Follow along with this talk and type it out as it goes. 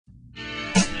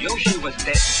Yoshi was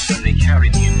dead when they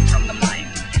carried him from the mine.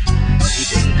 But he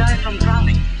didn't die from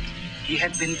drowning. He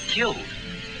had been killed.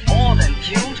 More than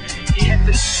killed, he had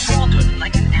been slaughtered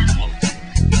like an animal.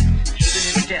 Even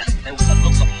in death, there was a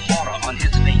look of horror on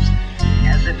his face,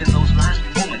 as if in those last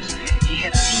moments he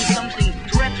had seen something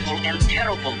dreadful and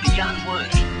terrible beyond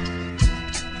words.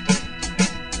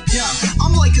 Yeah,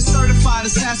 I'm like a certified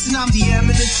assassin. I'm the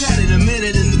eminent 10 in a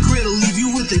minute, and the grid'll leave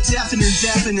you with a definite,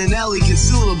 elegant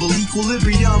syllable,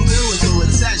 equilibrium, umbilical,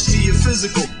 attached to your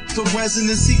physical. The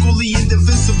resonance equally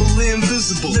indivisible,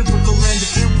 invisible, lyrical and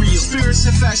ethereal. Spirits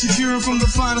and fashion cheering from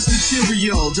the finest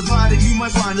material. Divided, you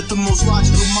might find it the most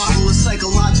logical model. A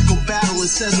psychological battle, it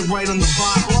says it right on the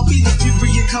bottle. I'll be the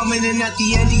fury coming in at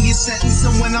the end of your sentence.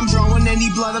 And when I'm drawing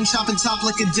any blood, I'm chopping top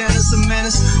like a dentist. A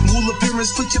menace, wool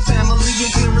appearance, put your family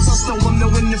in clearance. I stole them, no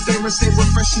interference, they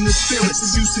refreshing the spirits.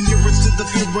 Seducing your wrist to the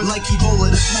fibra like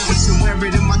Ebola to Paris. And wear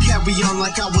it in my carry-on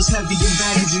like I was heavy in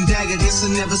baggage and dag. I guess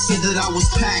I never said that I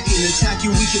was packed. Attack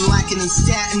you weak and lacking in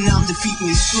stat, and I'm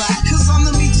defeating you slack. Cause I'm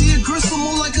the meat to your gristle,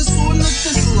 more like a sword and a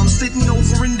thistle. I'm spitting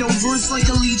over and over, it's like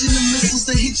a legion of missiles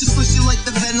that hit you, push you like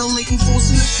the ventilating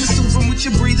force in a pistol from which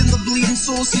you're breathing the bleeding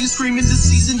source. So you're screaming the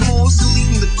seasoned horse,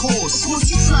 deleting the course. Of course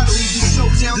you try to leave the show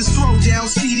down, this throwdown,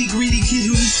 speedy, greedy kid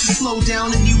who needs to slow down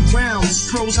a new round. This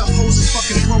prose I pose is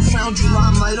fucking profound. You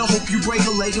limelight, I hope you break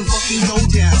a leg and fucking go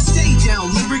down. Stay down,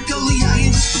 lyrically I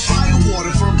am just a fire water,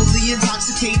 verbally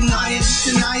intoxicating, I am just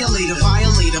annihilator,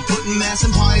 violator, putting mass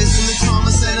empires in the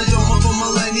trauma center, dome of a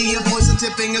millennia, poison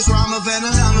tipping is rhyme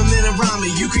venom, time a minute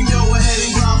rhyming. You can go ahead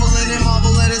and grovel in it,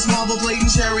 marble at its marble plate and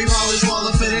cherry polish, while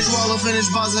I finish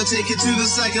buzz, I take it to the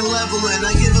second level and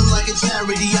I give it like a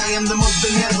charity. I am the most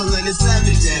benevolent, it's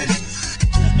evident.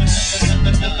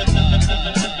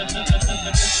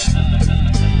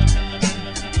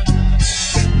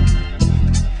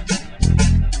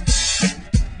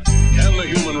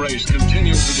 Race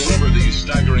continue to deliver these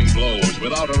staggering blows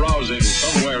without arousing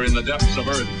somewhere in the depths of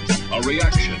Earth a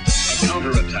reaction, a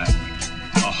counterattack,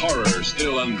 a horror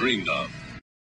still undreamed of.